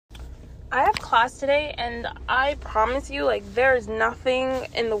I have class today, and I promise you, like, there's nothing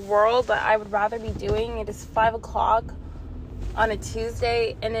in the world that I would rather be doing. It is 5 o'clock on a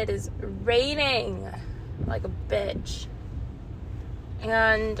Tuesday, and it is raining like a bitch.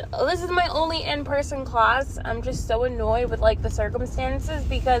 And this is my only in-person class. I'm just so annoyed with, like, the circumstances,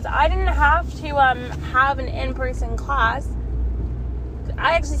 because I didn't have to have an in-person class.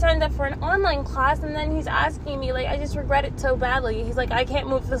 I actually signed up for an online class, and then he's asking me, like, I just regret it so badly. He's like, I can't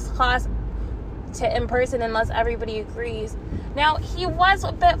move this class to in-person unless everybody agrees. Now, he was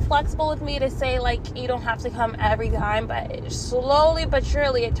a bit flexible with me to say, like, you don't have to come every time, but slowly but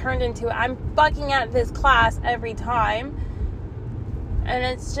surely it turned into, I'm fucking at this class every time, and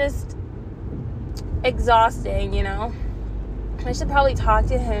it's just exhausting, you know? I should probably talk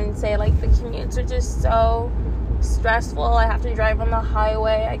to him and say, like, the commutes are just so stressful. I have to drive on the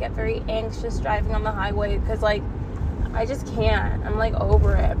highway. I get very anxious driving on the highway because, like, I just can't. I'm, like,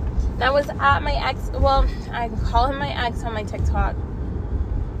 over it. And I was at my ex, well, I call him my ex on my TikTok.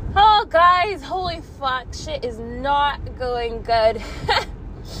 Oh, guys, holy fuck, shit is not going good.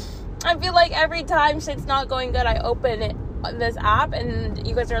 I feel like every time shit's not going good, I open it, this app, and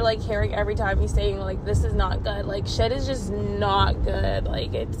you guys are, like, hearing every time me saying, like, this is not good. Like, shit is just not good.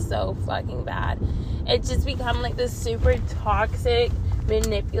 Like, it's so fucking bad. It's just become, like, this super toxic,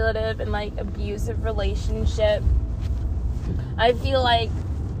 manipulative, and, like, abusive relationship. I feel like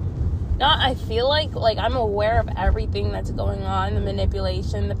I'm aware of everything that's going on, the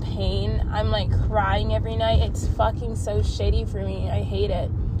manipulation, the pain. I'm, like, crying every night. It's fucking so shitty for me. I hate it.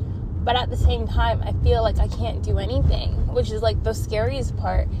 But at the same time, I feel like I can't do anything, which is, like, the scariest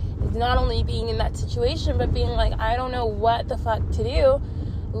part. Is not only being in that situation, but being like, I don't know what the fuck to do.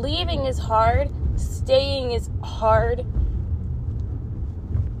 Leaving is hard. Staying is hard.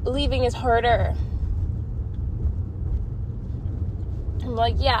 Leaving is harder. I'm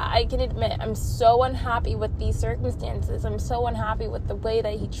like, yeah, I can admit I'm so unhappy with these circumstances. I'm so unhappy with the way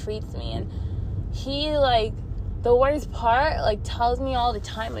that he treats me. And he, like, the worst part, like, tells me all the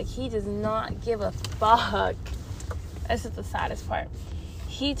time, like, he does not give a fuck. This is the saddest part.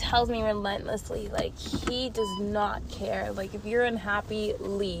 He tells me relentlessly, like, he does not care. Like, if you're unhappy,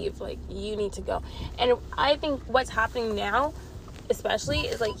 leave. Like, you need to go. And I think what's happening now, especially,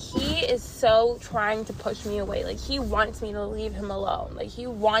 is, like, he is so trying to push me away. Like, he wants me to leave him alone. Like, he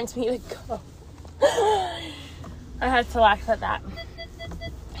wants me to go. I had to laugh at that.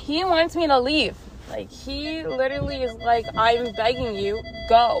 He wants me to leave. Like, he literally is like, I'm begging you,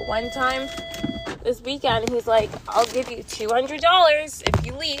 go. One time this weekend, he's like, I'll give you $200 if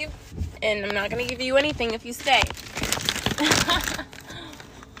you leave, and I'm not going to give you anything if you stay.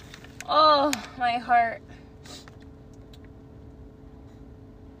 Oh, my heart.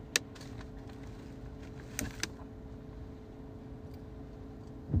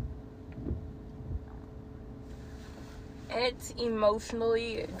 It's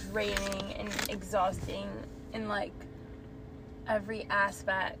emotionally draining and exhausting in, like, every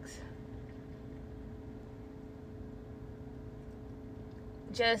aspect.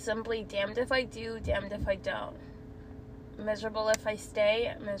 Just simply damned if I do, damned if I don't. Miserable if I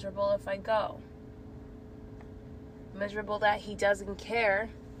stay, miserable if I go. Miserable that he doesn't care.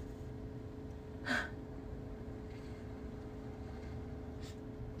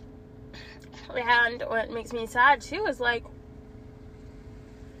 And what makes me sad too is, like,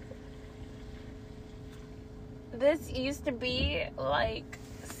 this used to be, like,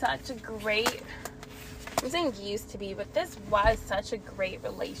 such a great, I'm saying used to be, but this was such a great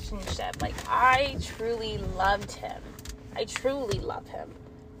relationship. Like, I truly loved him. I truly love him.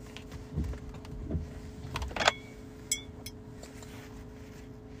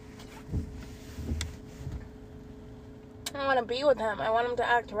 I want to be with him. I want him to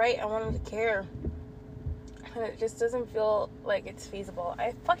act right. I want him to care. And it just doesn't feel like it's feasible.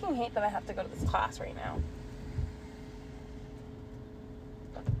 I fucking hate that I have to go to this class right now.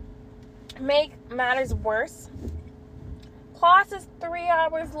 Make matters worse, class is 3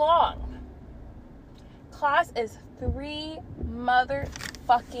 hours long. Class is 3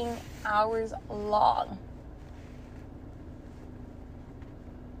 motherfucking hours long.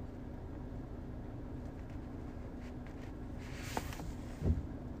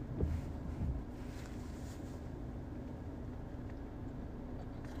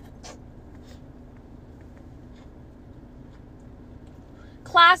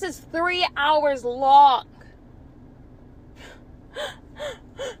 Class is 3 hours long.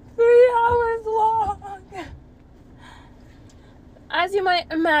 3 hours long. As you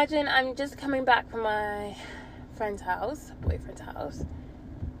might imagine, I'm just coming back from my boyfriend's house.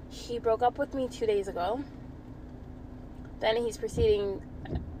 He broke up with me 2 days ago. Then he's proceeding,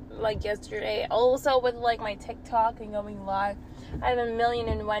 like yesterday. Also with like my TikTok and going live, I have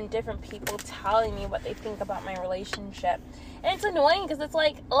 1,000,001 different people telling me what they think about my relationship. And it's annoying because it's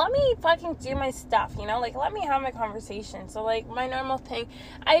like, let me fucking do my stuff, you know? Like, let me have my conversation. So, like, my normal thing,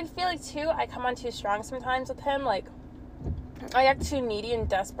 I feel like, too, I come on too strong sometimes with him. Like, I act too needy and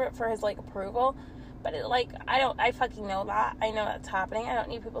desperate for his, like, approval. But, I fucking know that. I know that's happening. I don't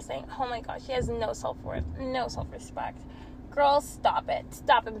need people saying, oh, my gosh, she has no self-worth, no self-respect. Girl, stop it.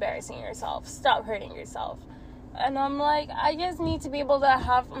 Stop embarrassing yourself. Stop hurting yourself. And I'm like, I just need to be able to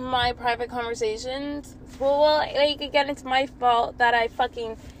have my private conversations. Well, like, again, it's my fault that I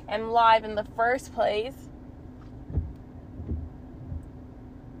fucking am live in the first place.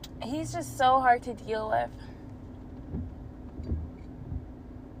 He's just so hard to deal with.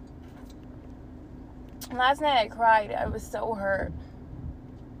 Last night I cried. I was so hurt.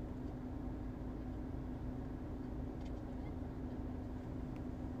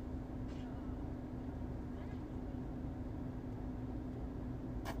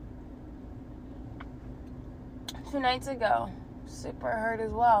 Two nights ago, super hurt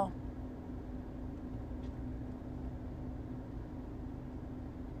as well.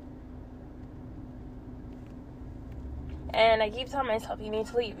 And I keep telling myself, you need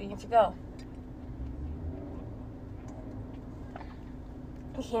to leave, you need to go.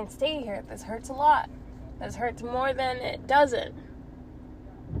 You can't stay here. This hurts a lot. This hurts more than it doesn't.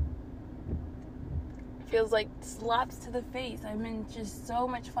 It feels like slaps to the face. I'm in just so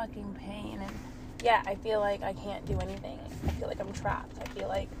much fucking pain. And yeah, I feel like I can't do anything. I feel like I'm trapped. I feel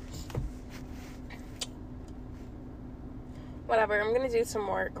like whatever. I'm gonna do some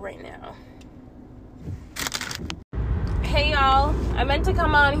work right now. Hey y'all, I meant to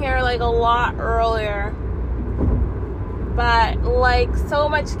come on here like a lot earlier, but like so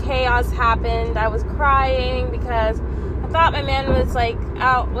much chaos happened. I was crying because I thought my man was like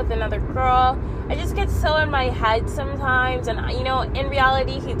out with another girl. I just get so in my head sometimes, and you know, in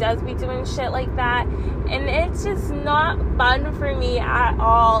reality he does be doing shit like that, and it's just not fun for me at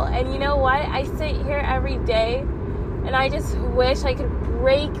all. And you know what, I sit here every day and I just wish I could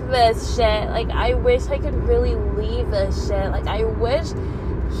break this shit. Like, I wish I could really leave this shit. Like, I wish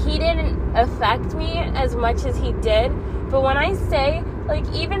he didn't affect me as much as he did. But when I say, like,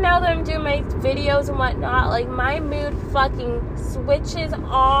 even now that I'm doing my videos and whatnot, like, my mood fucking switches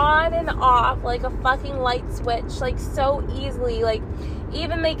on and off like a fucking light switch, like, so easily. Like,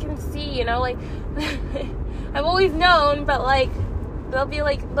 even they can see, you know, like, I've always known, but, like, they'll be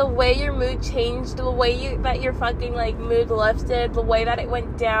like, the way your mood changed, the way that your fucking, like, mood lifted, the way that it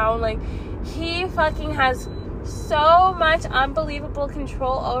went down. Like, he fucking has so much unbelievable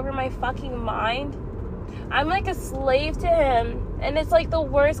control over my fucking mind. I'm like a slave to him, and it's like the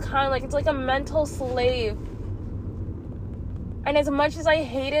worst kind. Like, it's like a mental slave. And as much as I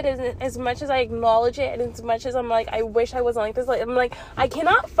hate it, as much as I acknowledge it, and as much as I'm like, I wish I wasn't like this, like, I'm like, I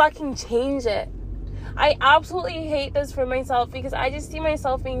cannot fucking change it. I absolutely hate this for myself because I just see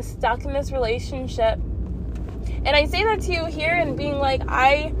myself being stuck in this relationship. And I say that to you here and being like,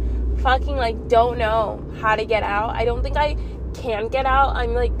 I fucking, like, don't know how to get out. I don't think I can get out.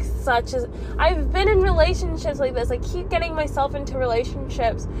 I'm like I've been in relationships like this. I keep getting myself into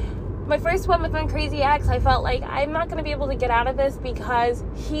relationships. My first one with my crazy ex, I felt like I'm not going to be able to get out of this because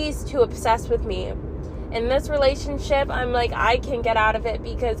he's too obsessed with me. In this relationship, I'm like, I can get out of it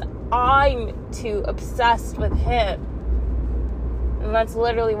because I'm too obsessed with him. And that's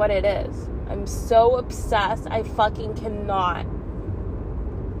literally what it is. I'm so obsessed, I fucking cannot.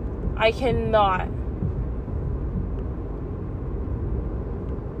 I cannot.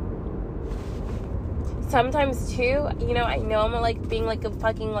 Sometimes too, you know I'm like being like a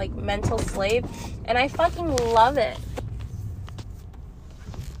fucking like mental slave, and I fucking love it.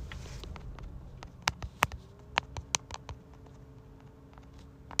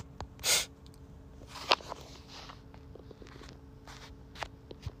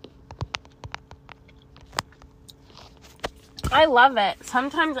 I love it.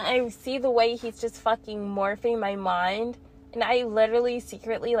 Sometimes I see the way he's just fucking morphing my mind, and I literally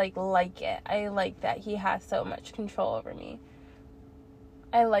secretly like it. I like that he has so much control over me.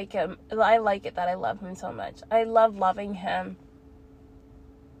 I like him. I like it that I love him so much. I love loving him.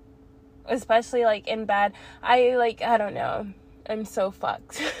 Especially like in bed. I don't know. I'm so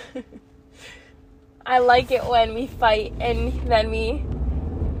fucked. I like it when we fight and then we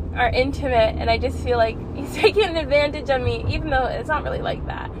are intimate, and I just feel like he's taking advantage of me, even though it's not really like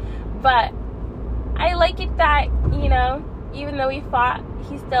that. But I like it that, you know, even though we fought,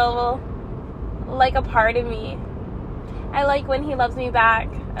 he's still like a part of me. I like when he loves me back.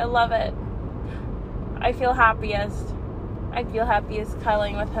 I love it. I feel happiest. I feel happiest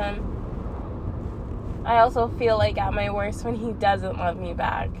cuddling with him. I also feel like at my worst when he doesn't love me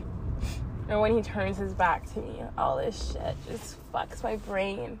back. Or when he turns his back to me. All this shit just fucks my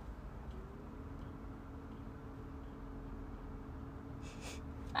brain.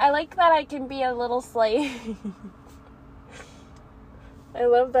 I like that I can be a little slave. I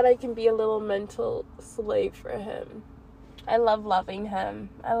love that I can be a little mental slave for him. I love loving him.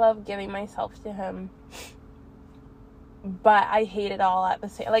 I love giving myself to him. But I hate it all at the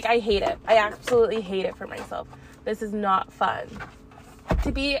same... Like, I hate it. I absolutely hate it for myself. This is not fun.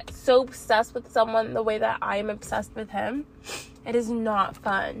 To be so obsessed with someone the way that I am obsessed with him, it is not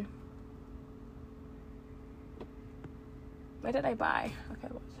fun. What did I buy? Okay,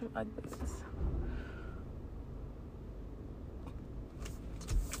 watch some Uggs.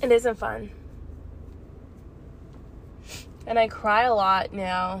 It isn't fun. And I cry a lot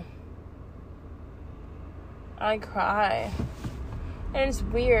now. I cry. And it's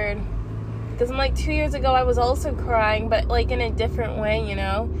weird. Because I'm like, 2 years ago I was also crying, but like in a different way, you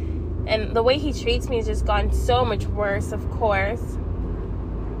know? And the way he treats me has just gotten so much worse, of course.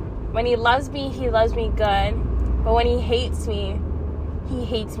 When he loves me good. But when he hates me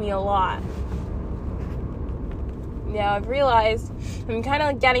a lot. Now I've realized I'm kind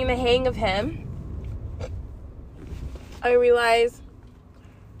of getting the hang of him. I realize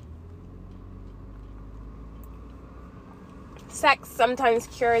sex sometimes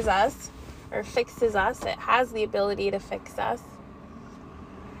cures us or fixes us. It has the ability to fix us.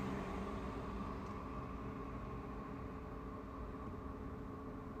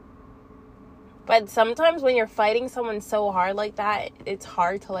 But sometimes when you're fighting someone so hard like that, it's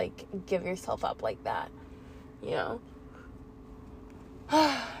hard to like give yourself up like that, you know?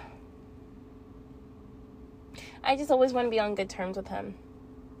 I just always want to be on good terms with him.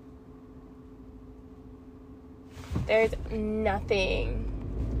 There's nothing.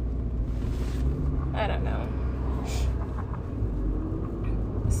 I don't know.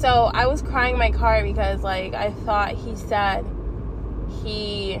 So I was crying in my car because like I thought he said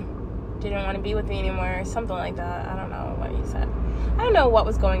he didn't want to be with me anymore or something like that. I don't know what he said. I don't know what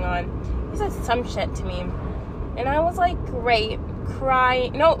was going on. He said some shit to me. And I was like, great.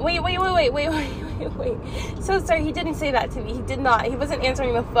 Crying. No, wait. So sorry, he didn't say that to me. He did not. He wasn't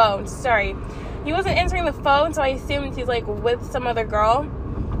answering the phone. Sorry. He wasn't answering the phone, so I assumed he's like with some other girl.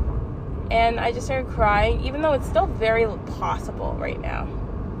 And I just started crying, even though it's still very possible right now.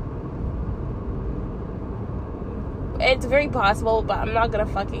 It's very possible, but I'm not gonna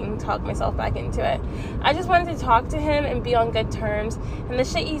fucking talk myself back into it. I just wanted to talk to him and be on good terms. And the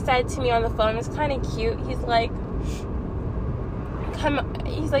shit he said to me on the phone was kind of cute. He's like,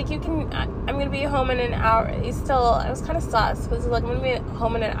 you can, I'm gonna be home in an hour. It was kind of sus, because he's like, I'm gonna be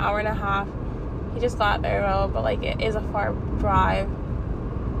home in an hour and a half. He just got there, though, but like, it is a far drive.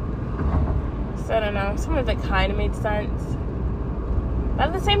 So I don't know, some of it kind of made sense. But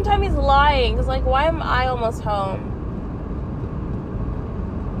at the same time, he's lying, because like, why am I almost home?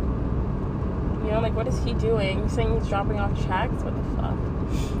 You know, like, what is he doing? He's saying he's dropping off checks? What the fuck?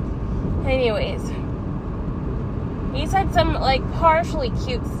 Anyways. He said some, like, partially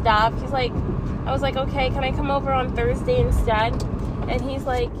cute stuff. He's like, I was like, okay, can I come over on Thursday instead? And he's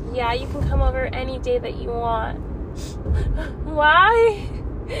like, yeah, you can come over any day that you want. Why?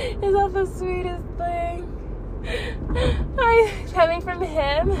 Is that the sweetest thing? Coming from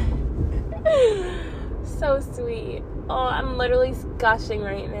him? So sweet. Oh, I'm literally gushing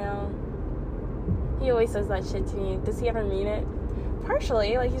right now. He always says that shit to me. Does he ever mean it?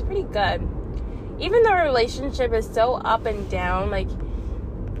 Partially. Like, he's pretty good. Even though our relationship is so up and down, like,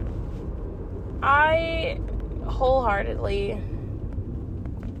 I wholeheartedly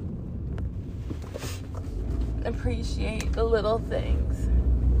appreciate the little things.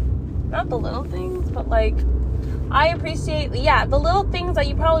 Not the little things, but, like, I appreciate, yeah, the little things that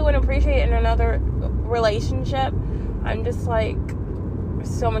you probably wouldn't appreciate in another relationship. I'm just, like,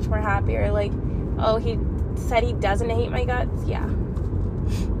 so much more happier. Like, oh, he said he doesn't hate my guts? Yeah.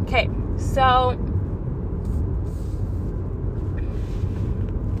 Okay, so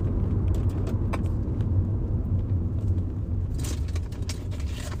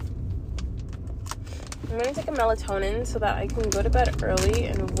I'm going to take a melatonin so that I can go to bed early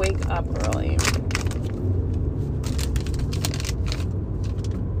and wake up early.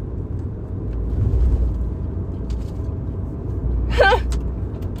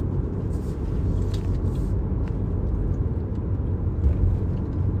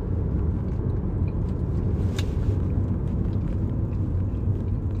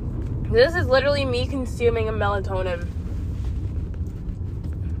 This is literally me consuming a melatonin.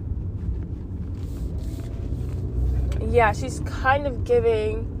 yeah, she's kind of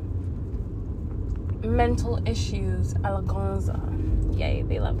giving mental issues a la Gonza. Yay,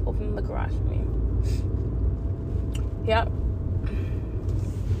 they left open the garage for me. Yep.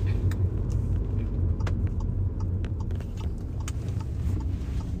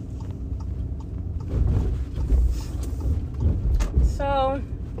 So,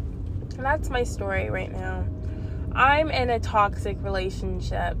 that's my story right now. I'm in a toxic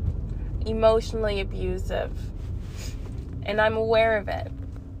relationship, emotionally abusive, and I'm aware of it.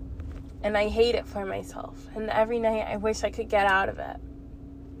 And I hate it for myself. And every night I wish I could get out of it.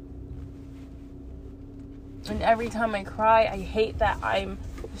 And every time I cry, I hate that I'm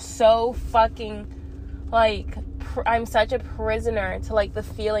so fucking, like, I'm such a prisoner to, like, the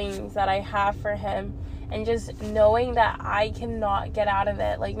feelings that I have for him. And just knowing that I cannot get out of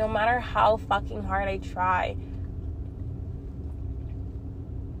it. Like, no matter how fucking hard I try.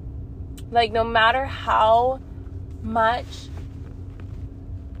 Like, no matter how much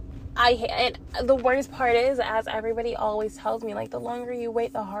and the worst part is, as everybody always tells me, like, the longer you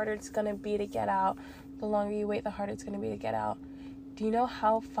wait, the harder it's gonna be to get out. The longer you wait, the harder it's gonna be to get out. Do you know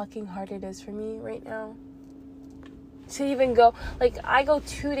how fucking hard it is for me right now? To even go, like, I go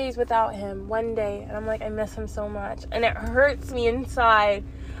 2 days without him, 1 day, and I'm like, I miss him so much. And it hurts me inside.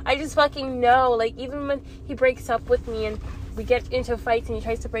 I just fucking know, like, even when he breaks up with me and we get into fights and he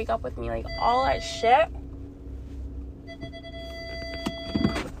tries to break up with me, like, all that shit.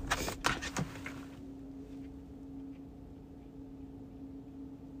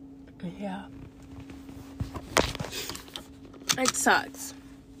 Yeah. It sucks.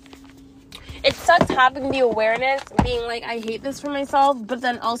 It sucks having the awareness, being like, I hate this for myself, but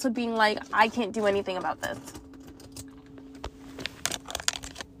then also being like, I can't do anything about this.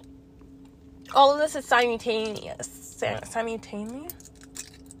 All of this is simultaneous. Simultaneous?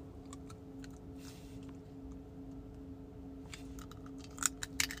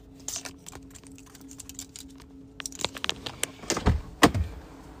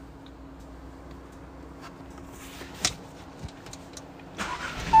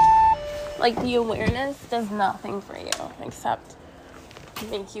 Like, the awareness does nothing for you except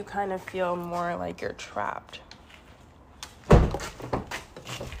make you kind of feel more like you're trapped.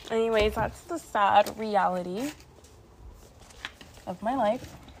 Anyways, that's the sad reality of my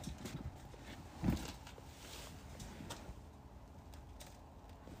life.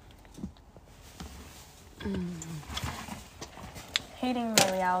 Hating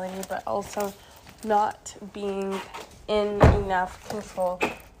my reality, but also not being in enough control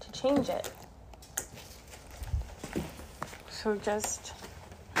to change it. So just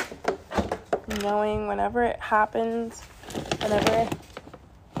knowing whenever it happens, whenever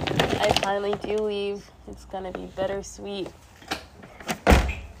I finally do leave, it's gonna be bittersweet.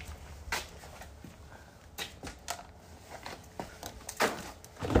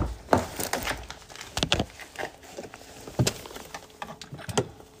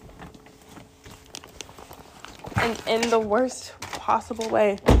 And in the worst possible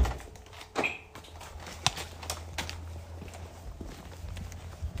way.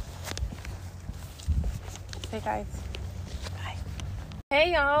 Hey guys. Bye.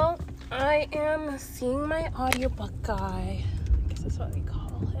 Hey y'all. I am seeing my audiobook guy. I guess that's what we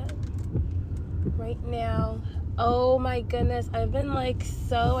call him. Right now. Oh my goodness. I've been like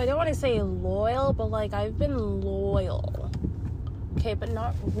so, I don't want to say loyal, but like I've been loyal. Okay, but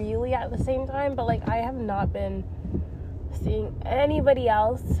not really at the same time. But like I have not been seeing anybody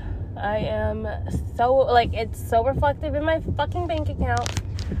else. I am so, like, it's so reflective in my fucking bank account.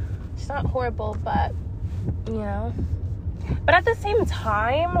 It's not horrible, but you know. But at the same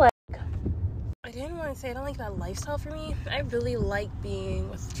time, like, I didn't want to say I don't like that lifestyle for me. I really like being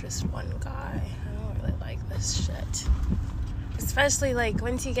with just one guy. I don't really like this shit. Especially, like,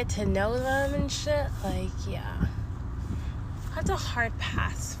 once you get to know them and shit, like, yeah. That's a hard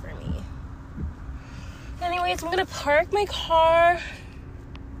pass for me. Anyways, I'm gonna park my car.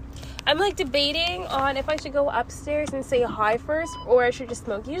 I'm, like, debating on if I should go upstairs and say hi first, or I should just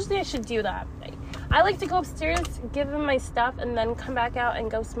smoke. Usually I should do that. I like to go upstairs, give him my stuff, and then come back out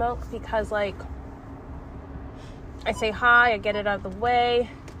and go smoke, because, like, I say hi, I get it out of the way.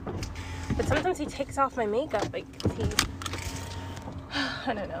 But sometimes he takes off my makeup, like,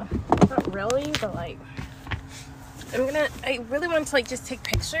 I don't know. Not really, but, like, I really want to, like, just take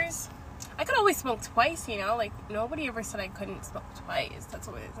pictures. I could always smoke twice, you know? Like, nobody ever said I couldn't smoke twice. That's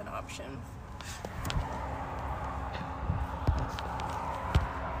always an option.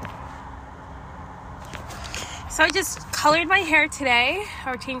 So I just colored my hair today,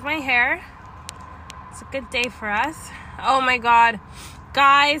 or changed my hair. It's a good day for us. Oh my god.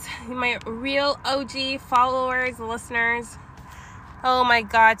 Guys, my real OG followers, listeners. Oh my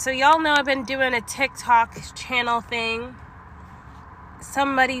god. So y'all know I've been doing a TikTok channel thing.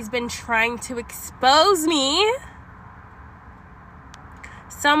 Somebody's been trying to expose me.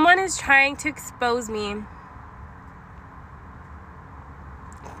 Someone is trying to expose me.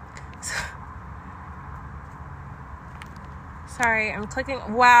 Sorry, I'm clicking.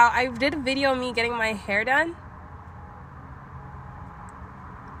 Wow, I did a video of me getting my hair done.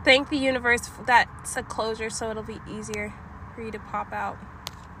 Thank the universe that's a closure so it'll be easier for you to pop out.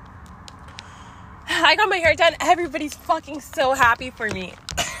 I got my hair done. Everybody's fucking so happy for me.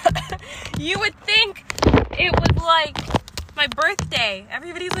 You would think it was like my birthday.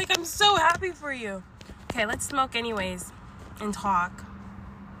 Everybody's like, I'm so happy for you. Okay, let's smoke anyways and talk.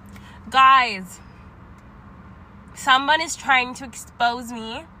 Guys, someone is trying to expose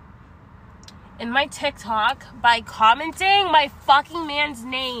me in my TikTok by commenting my fucking man's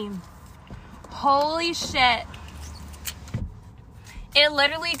name. Holy shit. It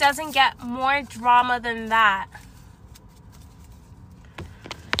literally doesn't get more drama than that.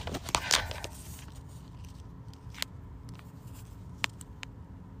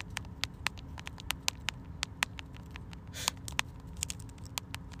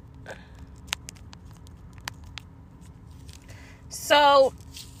 So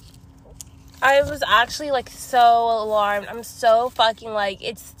I was actually like so alarmed. I'm so fucking like,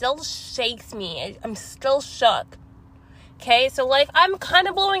 it still shakes me. I'm still shook. Okay, so like I'm kind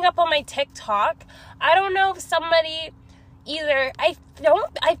of blowing up on my TikTok. I don't know if somebody either, I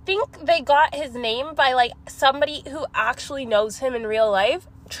think they got his name by like somebody who actually knows him in real life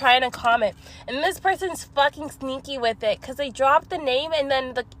trying to comment. And this person's fucking sneaky with it because they dropped the name and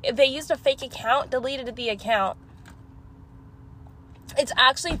then they used a fake account, deleted the account. It's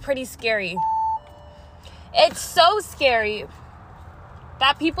actually pretty scary. It's so scary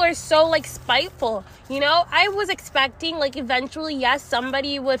that people are so like spiteful. You know, I was expecting like eventually, yes,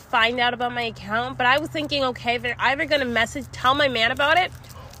 somebody would find out about my account, but I was thinking, okay, they're either gonna tell my man about it,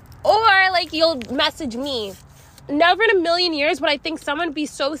 or like you'll message me. Never in a million years would I think someone would be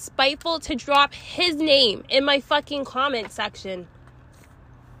so spiteful to drop his name in my fucking comment section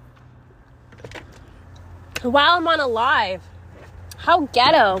while I'm on a live. How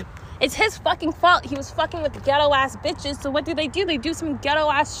ghetto. It's his fucking fault. He was fucking with ghetto ass bitches. So what do? They do some ghetto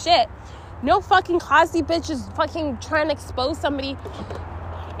ass shit. No fucking classy bitches fucking trying to expose somebody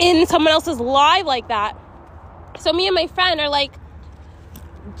in someone else's live like that. So me and my friend are like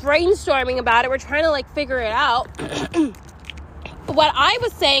brainstorming about it. We're trying to like figure it out. What I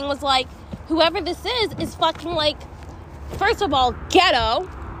was saying was like, whoever this is fucking like, first of all, ghetto.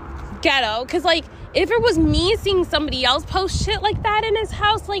 Cause like, if it was me seeing somebody else post shit like that in his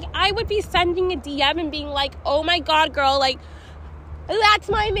house, like, I would be sending a DM and being like, oh my God, girl, like, that's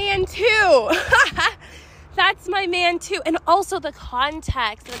my man too. That's my man too. And also the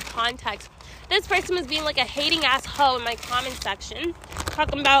context. This person was being like a hating ass hoe in my comment section.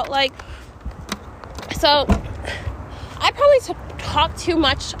 Talking about like, so I probably talked too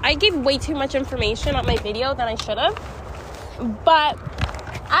much. I gave way too much information on my video than I should have. But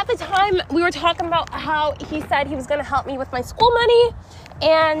at the time, we were talking about how he said he was going to help me with my school money.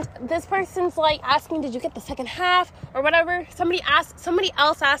 And this person's like asking, did you get the second half or whatever? Somebody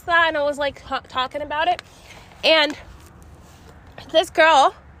else asked that, and I was like talking about it. And this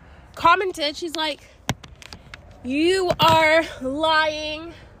girl commented, she's like, you are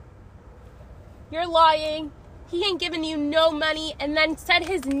lying. You're lying. He ain't giving you no money. And then said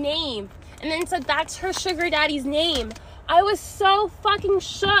his name. And then said that's her sugar daddy's name. I was so fucking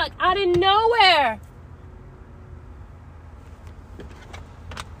shook out of nowhere.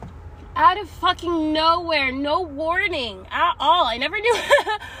 Out of fucking nowhere. No warning at all. I never knew.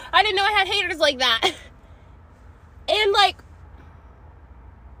 I didn't know I had haters like that. And like,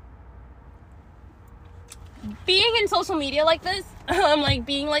 being in social media like this, like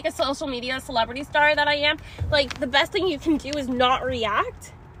being like a social media celebrity star that I am, like the best thing you can do is not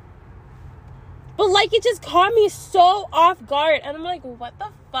react. But like, it just caught me so off guard. And I'm like, what the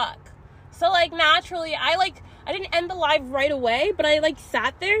fuck? So like, naturally, I didn't end the live right away, but I like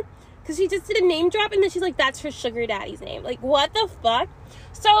sat there because she just did a name drop. And then she's like, that's her sugar daddy's name. Like, what the fuck?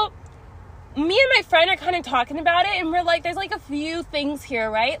 So me and my friend are kind of talking about it. And we're like, there's like a few things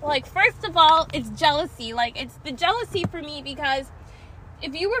here, right? Like, first of all, it's jealousy. Like, it's the jealousy for me because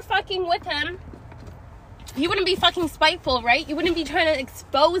if you were fucking with him, you wouldn't be fucking spiteful, right? You wouldn't be trying to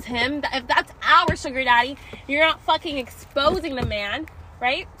expose him. If that's our sugar daddy, you're not fucking exposing the man,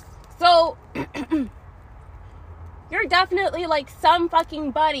 right? So, you're definitely like some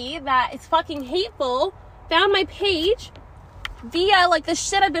fucking buddy that is fucking hateful, found my page, via like the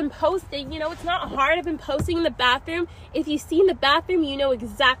shit I've been posting. You know, it's not hard. I've been posting in the bathroom. If you see in the bathroom, you know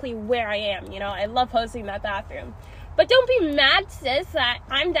exactly where I am. You know, I love posting in that bathroom. But don't be mad, sis, that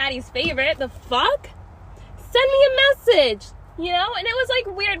I'm daddy's favorite. The fuck? Send me a message, you know? And it was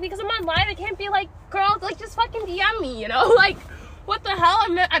like weird because I'm on live. I can't be like, girl, like just fucking DM me, you know? Like, what the hell?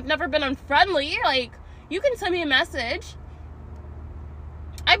 I've never been unfriendly. Like, you can send me a message.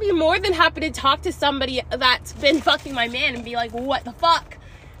 I'd be more than happy to talk to somebody that's been fucking my man and be like, what the fuck?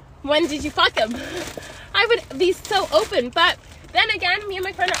 When did you fuck him? I would be so open. But then again, me and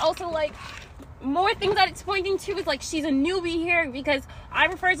my friend are also like, more things that it's pointing to is like she's a newbie here because I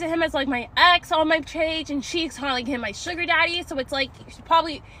refer to him as like my ex on my page and she's calling him my sugar daddy. So it's like he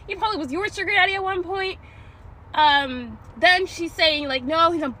probably was your sugar daddy at one point. Then she's saying like,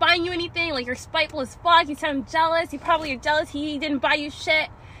 no, he's not buying you anything, like you're spiteful as fuck, you sound jealous, you probably are jealous he didn't buy you shit.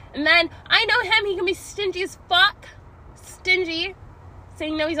 And then I know him, he can be stingy as fuck, saying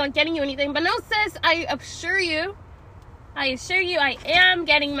no, he's not getting you anything. But no, sis, I assure you I am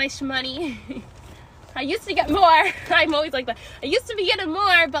getting my shmoney. I used to get more. I'm always like that. I used to be getting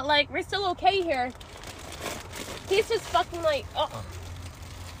more, but like we're still okay here. He's just fucking like, oh.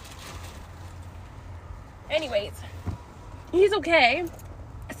 Anyways, he's okay.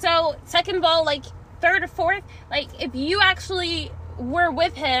 So second of all, like third or fourth, like if you actually were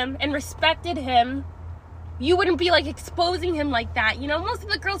with him and respected him, you wouldn't be like exposing him like that. You know, most of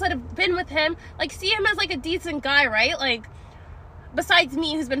the girls that have been with him like see him as like a decent guy, right? Like besides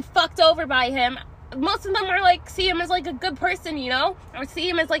me, who's been fucked over by him, most of them are like see him as like a good person, you know, or see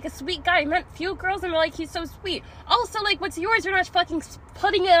him as like a sweet guy. I met few girls and they're like, he's so sweet. Also, like, what's yours, you're not fucking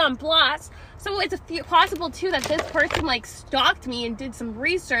putting it on blast. So it's possible too that this person like stalked me and did some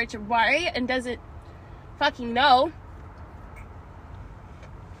research, right, and doesn't fucking know.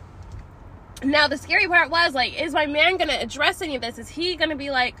 Now the scary part was like, is my man gonna address any of this? Is he gonna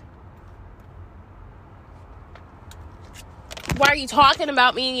be like, why are you talking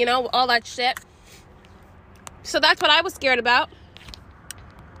about me, you know, all that shit? So that's what I was scared about.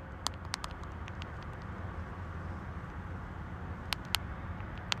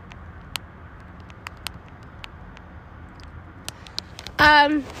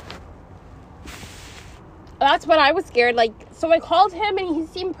 That's what I was scared. Like, so I called him and he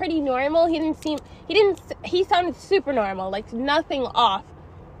seemed pretty normal. He sounded super normal, like nothing off.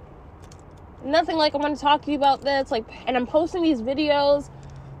 Nothing like, I want to talk to you about this, like, and I'm posting these videos.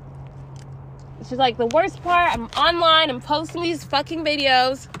 It's just like the worst part, I'm online, I'm posting these fucking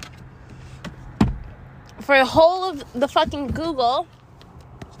videos for the whole of the fucking Google,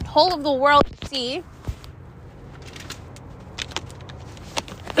 whole of the world to see.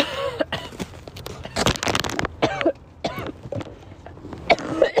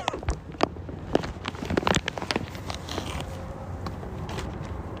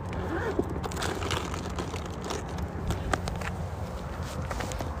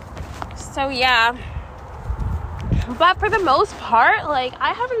 So yeah, but for the most part, like,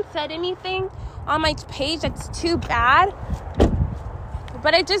 I haven't said anything on my page that's too bad,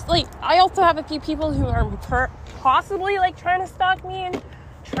 but I also have a few people who are possibly like trying to stalk me and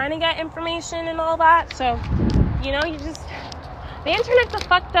trying to get information and all that. So, you know, the internet's a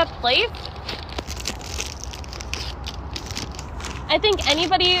fucked up place. I think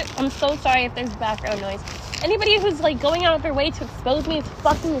I'm so sorry if there's background noise. Anybody who's like going out of their way to expose me is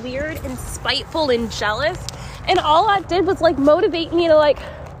fucking weird and spiteful and jealous. And all that did was like motivate me to like,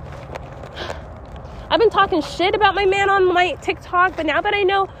 I've been talking shit about my man on my TikTok, but now that I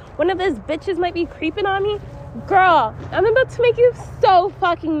know one of those bitches might be creeping on me, girl, I'm about to make you so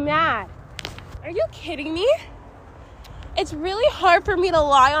fucking mad. Are you kidding me? It's really hard for me to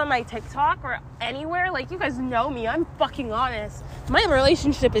lie on my TikTok or anywhere. Like, you guys know me. I'm fucking honest. My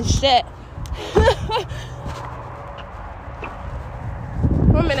relationship is shit.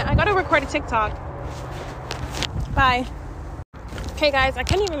 1 minute, I gotta record a TikTok. Bye. Okay guys, I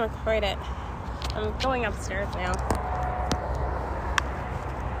can't even record it. I'm going upstairs now.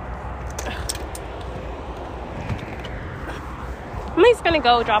 I'm just gonna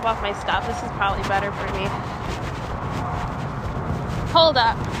go drop off my stuff. This is probably better for me. Hold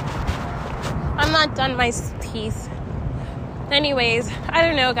up. I'm not done my piece. Anyways, I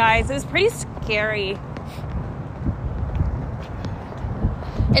don't know guys, it was pretty scary.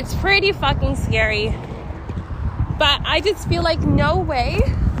 It's pretty fucking scary. But I just feel like no way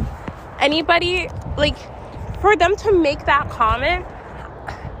anybody, like, for them to make that comment,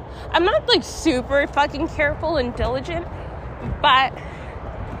 I'm not like super fucking careful and diligent, but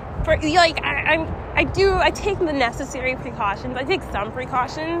for like, I take the necessary precautions. I take some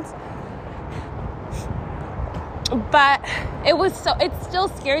precautions. But it still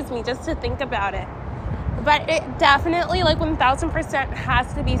scares me just to think about it. But it definitely, like, 1000%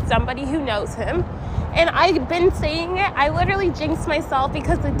 has to be somebody who knows him. And I've been saying it. I literally jinxed myself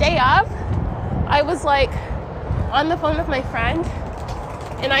because the day of, I was, like, on the phone with my friend.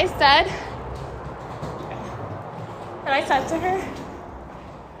 And I said to her,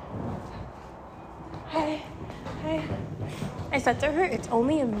 hey. I said to her, it's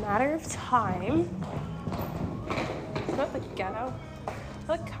only a matter of time. It's not like ghetto. It's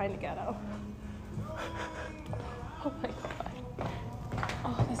like kind of ghetto. Oh my god.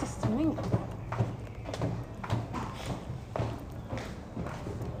 Oh, there's a swimming pool.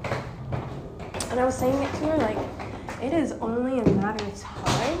 And I was saying it to her, like, it is only a matter of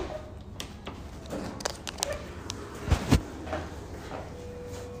time.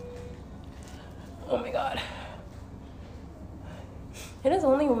 Oh my god. It is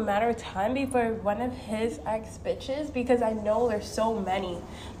only a matter of time before one of his ex-bitches, because I know there's so many.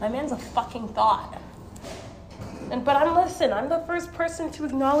 My man's a fucking thought. But I'm the first person to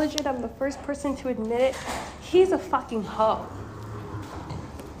acknowledge it. I'm the first person to admit it. He's a fucking hoe.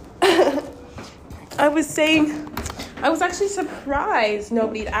 I was actually surprised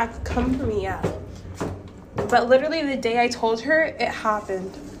nobody'd come for me yet. But literally the day I told her, it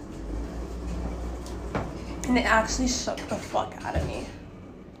happened. And it actually shook the fuck out of me.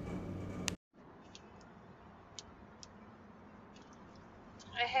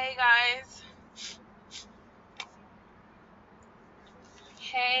 Hey guys.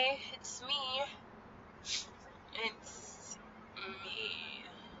 Hey, it's me. It's me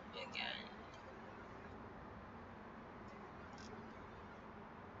again.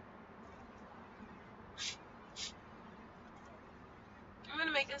 I'm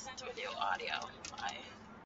gonna make this into a new audio. Bye.